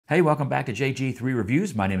Hey, welcome back to JG3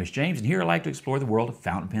 Reviews. My name is James, and here I like to explore the world of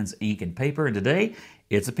fountain pens, ink, and paper. And today,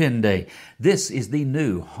 it's a pen day. This is the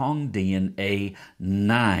new Hongdian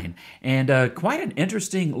A9, and quite an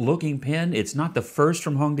interesting looking pen. It's not the first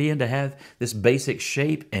from Hongdian to have this basic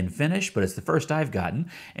shape and finish, but it's the first I've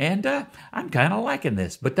gotten, and I'm kind of liking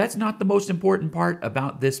this. But that's not the most important part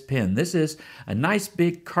about this pen. This is a nice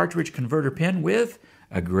big cartridge converter pen with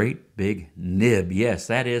a great big nib. Yes,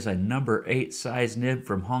 that is a number 8 size nib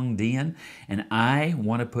from Hongdian, and I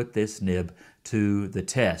want to put this nib to the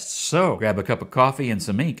test. So grab a cup of coffee and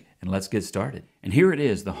some ink, and let's get started. And here it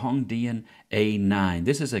is, the Hongdian A9.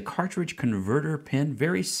 This is a cartridge converter pen,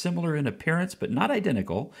 very similar in appearance, but not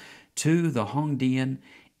identical to the Hongdian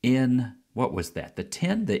N. What was that? The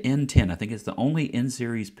 10? The N10. I think it's the only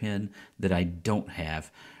N-series pen that I don't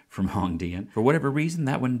have from Hongdian. For whatever reason,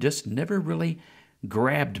 that one just never really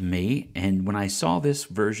grabbed me, and when I saw this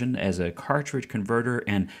version as a cartridge converter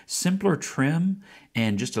and simpler trim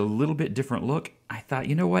and just a little bit different look, I thought,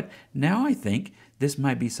 you know what, now I think this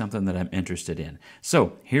might be something that I'm interested in.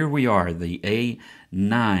 So here we are, the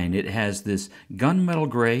A9. It has this gunmetal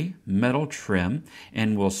gray metal trim,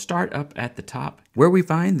 and we'll start up at the top where we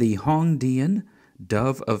find the Hongdian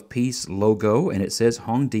Dove of Peace logo, and it says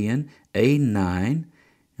Hongdian A9,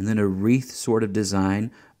 and then a wreath sort of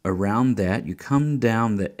design around that. You come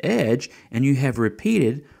down the edge and you have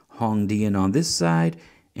repeated Hongdian on this side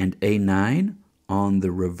and A9 on the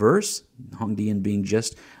reverse, Hongdian being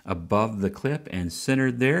just above the clip and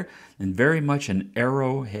centered there, and very much an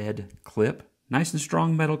arrowhead clip. Nice and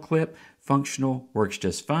strong metal clip, functional, works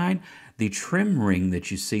just fine. The trim ring that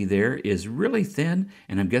you see there is really thin,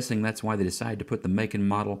 and I'm guessing that's why they decided to put the make and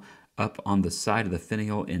model up on the side of the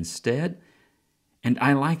finial instead. And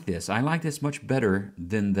I like this. I like this much better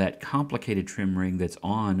than that complicated trim ring that's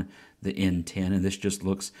on the N10, and this just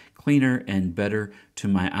looks cleaner and better to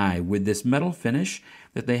my eye. With this metal finish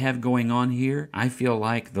that they have going on here, I feel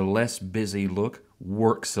like the less busy look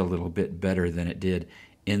works a little bit better than it did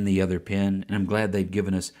in the other pen, and I'm glad they've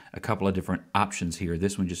given us a couple of different options here.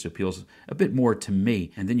 This one just appeals a bit more to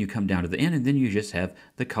me. And then you come down to the end, and then you just have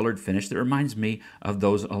the colored finish that reminds me of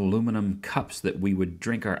those aluminum cups that we would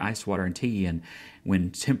drink our ice water and tea in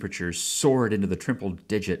when temperatures soared into the triple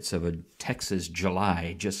digits of a Texas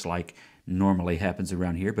July, just like normally happens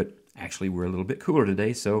around here. But actually, we're a little bit cooler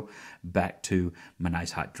today, so back to my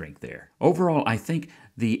nice hot drink there. Overall, I think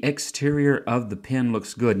the exterior of the pen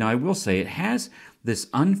looks good. Now, I will say it has this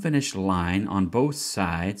unfinished line on both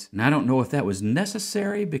sides, and I don't know if that was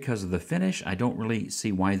necessary because of the finish. I don't really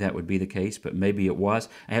see why that would be the case, but maybe it was.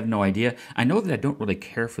 I have no idea. I know that I don't really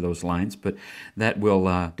care for those lines, but that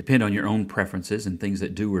will depend on your own preferences and things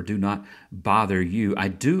that do or do not bother you. I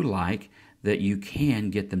do like that you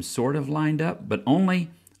can get them sort of lined up, but only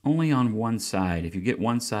on one side. If you get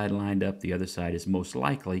one side lined up, the other side is most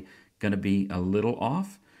likely going to be a little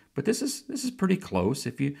off. But this is pretty close.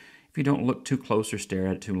 If you don't look too close or stare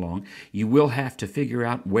at it too long, you will have to figure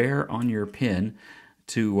out where on your pen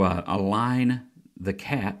to align the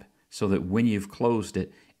cap so that when you've closed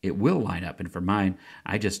it, it will line up. And for mine,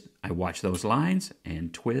 I watch those lines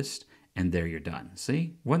and twist, and there you're done.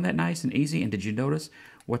 See? Wasn't that nice and easy? And did you notice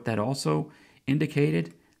what that also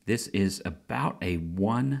indicated? This is about a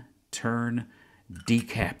one-turn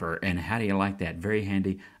decapper, and how do you like that? Very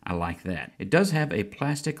handy. I like that. It does have a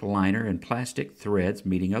plastic liner and plastic threads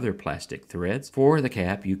meeting other plastic threads for the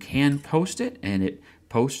cap. You can post it, and it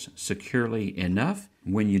posts securely enough.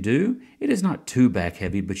 When you do, it is not too back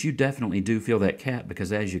heavy, but you definitely do feel that cap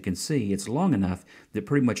because, as you can see, it's long enough that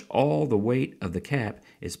pretty much all the weight of the cap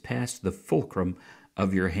is past the fulcrum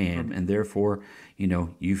of your hand, and therefore,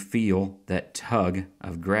 you feel that tug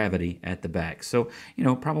of gravity at the back. So,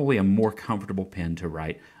 probably a more comfortable pen to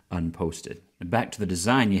write unposted. And back to the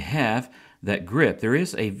design, you have that grip. There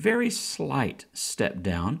is a very slight step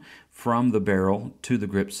down from the barrel to the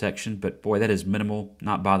grip section, but boy, that is minimal,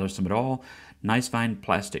 not bothersome at all. Nice fine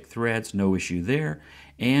plastic threads, no issue there,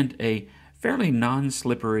 and a fairly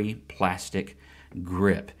non-slippery plastic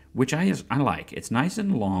grip, which I like. It's nice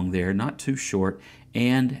and long there, not too short,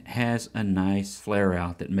 and has a nice flare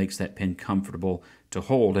out that makes that pen comfortable to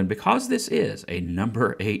hold. And because this is a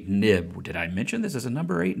number 8 nib, did I mention this is a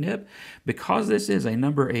number 8 nib? Because this is a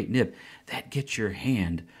number 8 nib, that gets your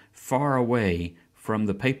hand far away from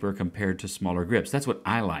the paper compared to smaller grips. That's what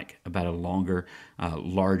I like about a longer,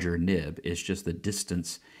 larger nib, is just the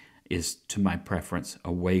distance is, to my preference,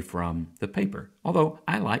 away from the paper. Although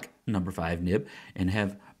I like number 5 nib and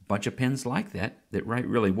have bunch of pens like that write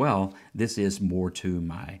really well, this is more to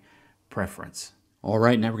my preference. All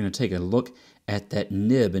right, now we're going to take a look at that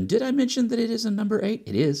nib. And did I mention that it is a number 8?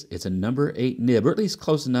 It is. It's a number 8 nib, or at least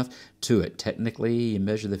close enough to it. Technically, you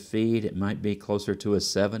measure the feed, it might be closer to a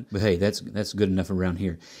 7. But hey, that's good enough around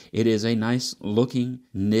here. It is a nice looking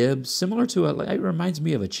nib, similar to it reminds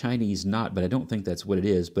me of a Chinese knot, but I don't think that's what it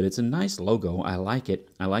is. But it's a nice logo. I like it.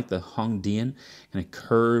 I like the Hongdian kind of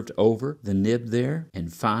curved over the nib there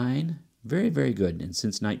and fine. Very, very good. And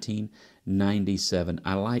since 1997,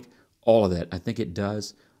 I like all of that. I think it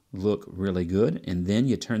does look really good. And then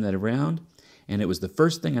you turn that around, and it was the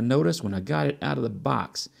first thing I noticed when I got it out of the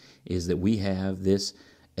box is that we have this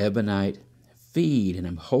ebonite feed, and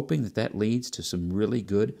I'm hoping that that leads to some really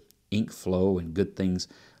good ink flow and good things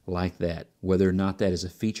like that. Whether or not that is a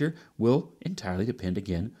feature will entirely depend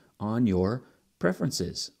again on your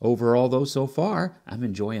preferences. Overall, though, so far, I'm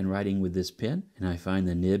enjoying writing with this pen, and I find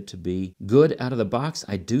the nib to be good out of the box.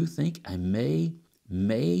 I do think I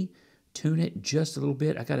may tune it just a little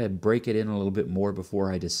bit. I got to break it in a little bit more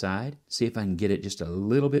before I decide. See if I can get it just a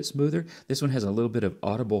little bit smoother. This one has a little bit of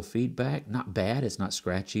audible feedback. Not bad. It's not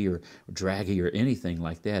scratchy or draggy or anything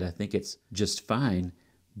like that. I think it's just fine,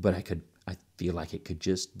 but I feel like it could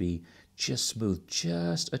just be just smooth,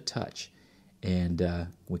 just a touch. And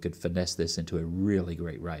we could finesse this into a really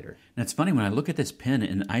great writer. And it's funny, when I look at this pen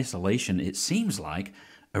in isolation, it seems like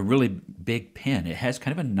a really big pen. It has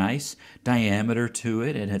kind of a nice diameter to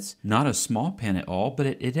it, and it's not a small pen at all, but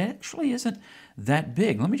it actually isn't that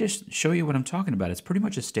big. Let me just show you what I'm talking about. It's pretty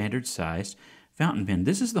much a standard-sized fountain pen.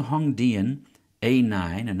 This is the Hongdian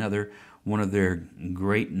A9, another one of their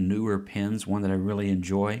great newer pens, one that I really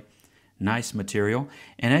enjoy. Nice material,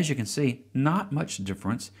 and as you can see, not much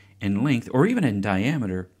difference in length or even in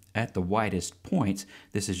diameter at the widest points.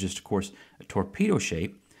 This is just, of course, a torpedo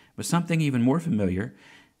shape, but something even more familiar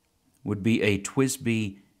would be a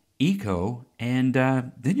TWSBI Eco, and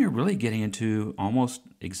then you're really getting into almost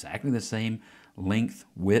exactly the same length,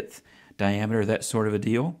 width, diameter, that sort of a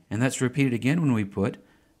deal. And that's repeated again when we put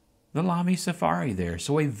the Lamy Safari there.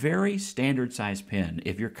 So a very standard size pen.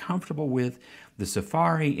 If you're comfortable with the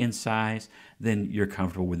Safari in size, then you're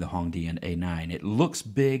comfortable with the Hongdian A9. It looks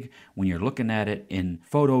big when you're looking at it in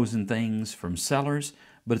photos and things from sellers,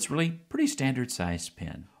 but it's really pretty standard sized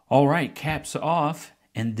pen. All right, caps off,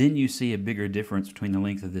 and then you see a bigger difference between the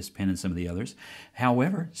length of this pen and some of the others.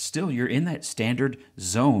 However, still you're in that standard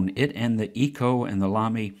zone. It and the Eco and the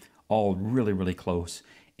Lamy all really, really close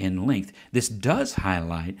in length. This does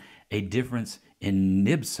highlight a difference in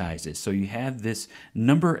nib sizes. So you have this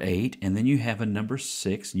number 8, and then you have a number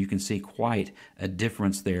 6. You can see quite a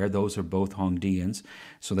difference there. Those are both Hongdians,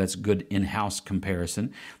 so that's good in-house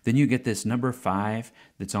comparison. Then you get this number 5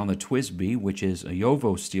 that's on the TWSBI, which is a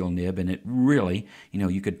Yovo steel nib, and it really,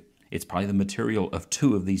 it's probably the material of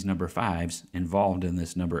 2 of these number 5s involved in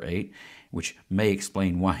this number 8, which may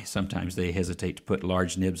explain why sometimes they hesitate to put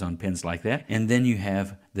large nibs on pens like that. And then you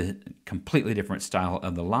have the completely different style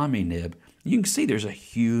of the Lamy nib. You can see there's a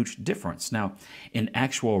huge difference. Now, in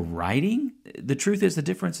actual writing, the truth is the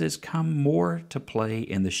differences come more to play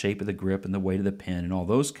in the shape of the grip and the weight of the pen and all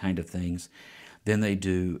those kind of things than they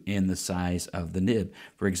do in the size of the nib.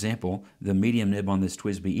 For example, the medium nib on this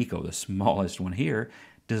TWSBI Eco, the smallest one here,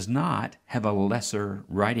 does not have a lesser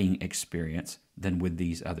writing experience than with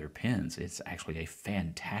these other pens. It's actually a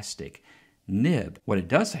fantastic nib. What it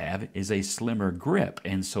does have is a slimmer grip,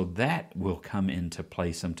 and so that will come into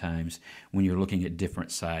play sometimes when you're looking at different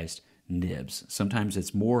sized nibs. Sometimes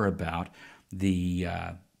it's more about the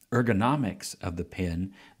ergonomics of the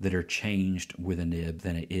pen that are changed with a nib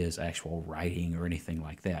than it is actual writing or anything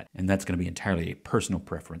like that. And that's going to be entirely a personal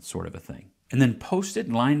preference sort of a thing. And then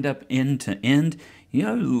posted, lined up end to end,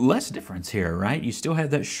 less difference here, right? You still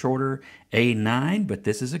have that shorter A9, but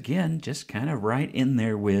this is, again, just kind of right in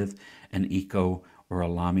there with an Eco or a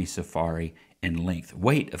Lamy Safari in length.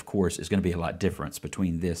 Weight, of course, is going to be a lot difference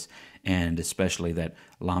between this and especially that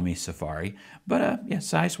Lamy Safari. But yeah,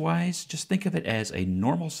 size-wise, just think of it as a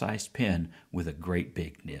normal-sized pen with a great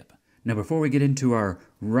big nib. Now, before we get into our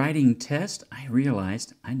writing test, I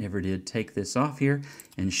realized I never did take this off here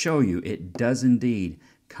and show you. It does indeed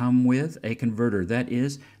come with a converter. That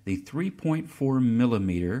is the 3.4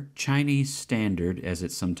 millimeter Chinese standard, as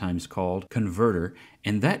it's sometimes called, converter.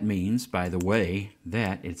 And that means, by the way,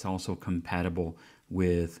 that it's also compatible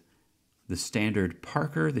with the standard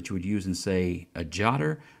Parker that you would use in, say, a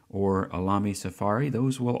Jotter or a Lamy Safari.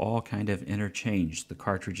 Those will all kind of interchange, the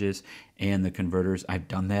cartridges and the converters. I've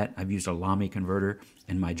done that. I've used a Lamy converter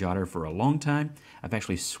in my Jotter for a long time. I've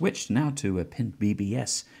actually switched now to a Pen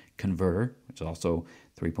BBS converter, which is also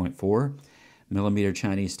 3.4 millimeter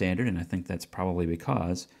Chinese standard, and I think that's probably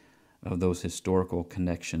because of those historical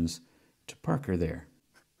connections to Parker there.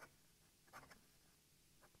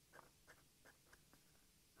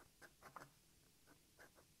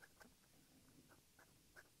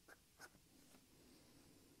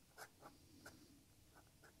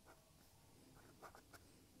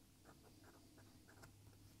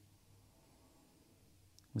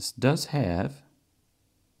 This does have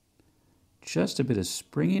just a bit of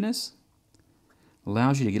springiness.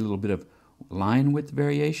 Allows you to get a little bit of line width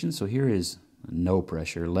variation. So here is no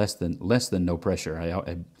pressure, less than no pressure.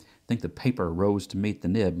 I think the paper rose to meet the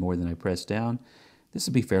nib more than I pressed down. This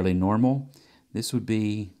would be fairly normal. This would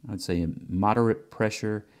be, I'd say, a moderate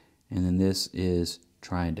pressure, and then this is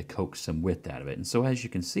trying to coax some width out of it. And so as you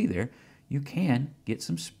can see there, you can get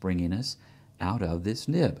some springiness out of this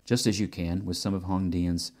nib, just as you can with some of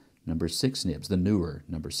Hongdian's number 6 nibs, the newer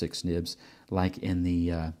number 6 nibs, like in the,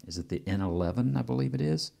 is it the N11, I believe it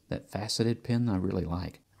is? That faceted pen I really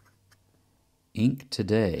like. Ink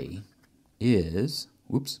today is,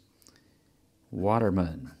 whoops,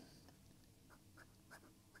 Waterman.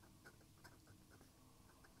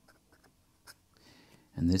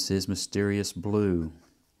 And this is Mysterious Blue.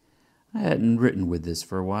 I hadn't written with this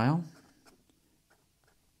for a while.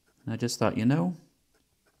 And I just thought, you know,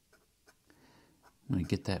 I'm going to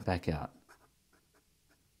get that back out.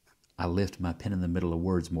 I lift my pen in the middle of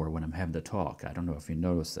words more when I'm having to talk. I don't know if you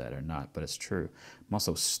notice that or not, but it's true. I'm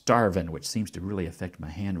also starving, which seems to really affect my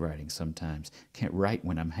handwriting sometimes. Can't write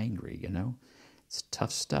when I'm hangry, you know? It's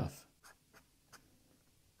tough stuff.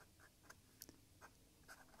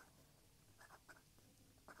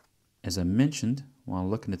 As I mentioned while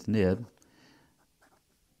looking at the nib,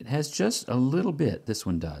 it has just a little bit, this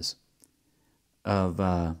one does, of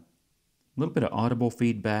a little bit of audible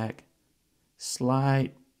feedback,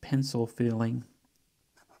 slight pencil feeling.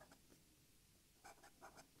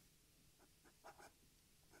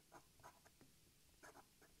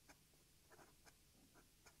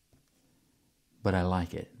 But I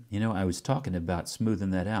like it. You know, I was talking about smoothing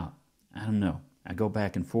that out. I don't know. I go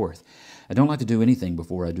back and forth. I don't like to do anything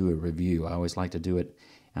before I do a review. I always like to do it,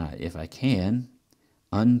 if I can,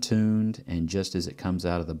 untuned and just as it comes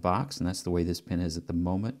out of the box, and that's the way this pen is at the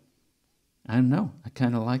moment. I don't know. I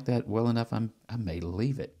kind of like that well enough. I may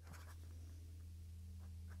leave it.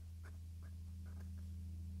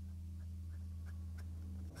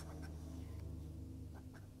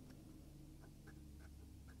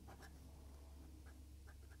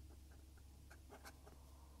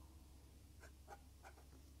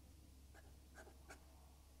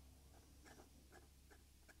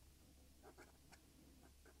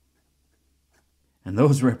 And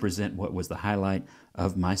those represent what was the highlight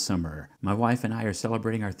of my summer. My wife and I are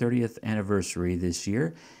celebrating our 30th anniversary this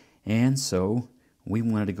year, and so we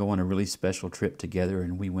wanted to go on a really special trip together,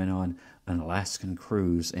 and we went on an Alaskan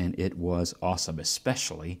cruise, and it was awesome,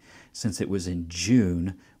 especially since it was in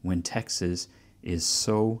June when Texas is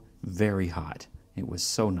so very hot. It was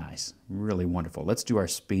so nice, really wonderful. Let's do our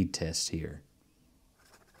speed test here.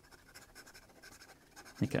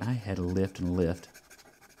 I think I had a lift and lift.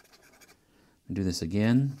 Do this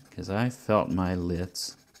again because I felt my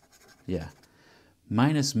lifts. Yeah,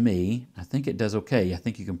 minus me, I think it does okay. I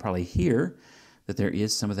think you can probably hear that there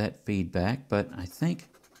is some of that feedback, but I think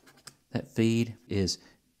that feed is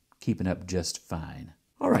keeping up just fine.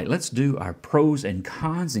 All right, let's do our pros and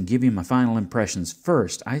cons and give you my final impressions.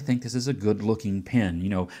 First, I think this is a good-looking pen. You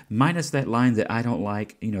know, minus that line that I don't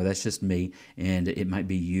like, you know, that's just me, and it might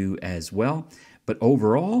be you as well. But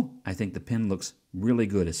overall, I think the pen looks really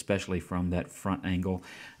good, especially from that front angle.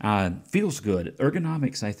 Feels good.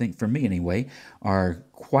 Ergonomics, I think, for me anyway, are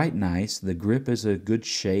quite nice. The grip is a good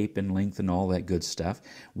shape and length and all that good stuff.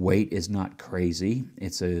 Weight is not crazy.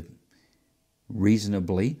 It's a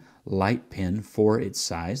reasonably light pen for its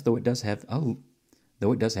size, though it does have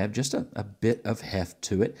just a bit of heft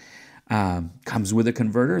to it. Comes with a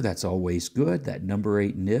converter. That's always good. That number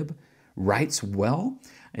 8 nib writes well.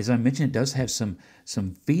 As I mentioned, it does have some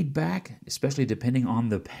feedback, especially depending on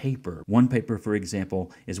the paper. One paper, for example,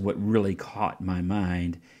 is what really caught my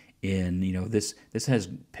mind. In, you know, this has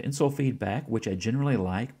pencil feedback, which I generally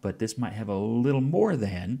like, but this might have a little more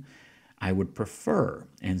than I would prefer.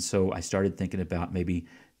 And so I started thinking about maybe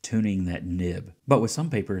tuning that nib. But with some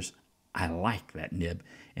papers, I like that nib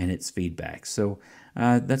and its feedback. So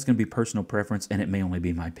that's going to be personal preference, and it may only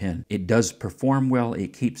be my pen. It does perform well.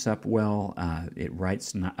 It keeps up well. It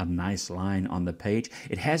writes a nice line on the page.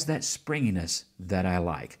 It has that springiness that I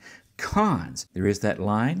like. Cons. There is that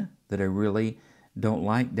line that I really don't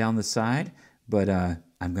like down the side, but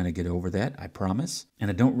I'm going to get over that, I promise. And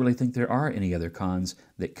I don't really think there are any other cons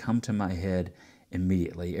that come to my head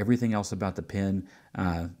immediately. Everything else about the pen,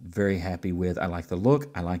 very happy with. I like the look.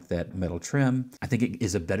 I like that metal trim. I think it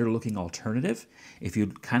is a better looking alternative. If you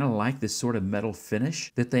kind of like this sort of metal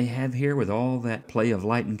finish that they have here with all that play of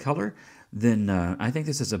light and color, then I think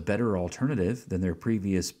this is a better alternative than their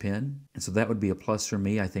previous pen. And so that would be a plus for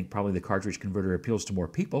me. I think probably the cartridge converter appeals to more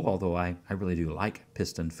people, although I really do like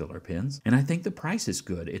piston filler pens. And I think the price is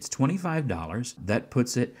good. It's $25. That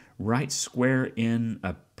puts it right square in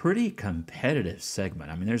a pretty competitive segment.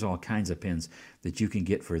 I mean, there's all kinds of pens that you can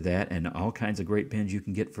get for that, and all kinds of great pens you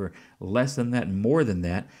can get for less than that and more than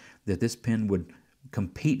that, that this pen would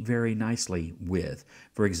compete very nicely with.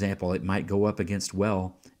 For example, it might go up against,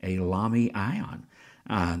 well, a Lamy Ion.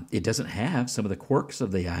 It doesn't have some of the quirks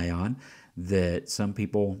of the Ion that some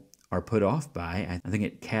people are put off by. I think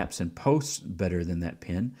it caps and posts better than that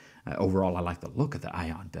pen. Overall, I like the look of the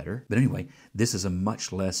Ion better. But anyway, this is a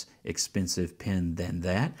much less expensive pen than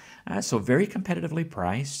that. So very competitively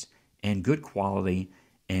priced and good quality,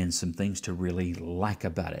 and some things to really like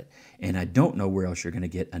about it. And I don't know where else you're going to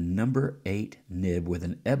get a number 8 nib with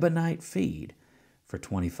an ebonite feed for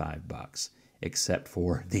 $25, except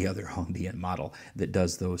for the other Hongdian model that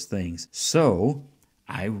does those things. So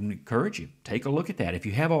I would encourage you, take a look at that. If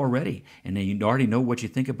you have already, and then you already know what you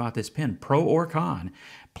think about this pen, pro or con,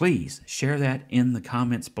 please share that in the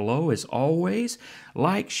comments below. As always,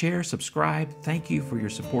 like, share, subscribe. Thank you for your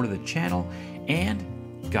support of the channel, and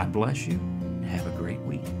God bless you. Have a great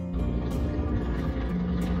week.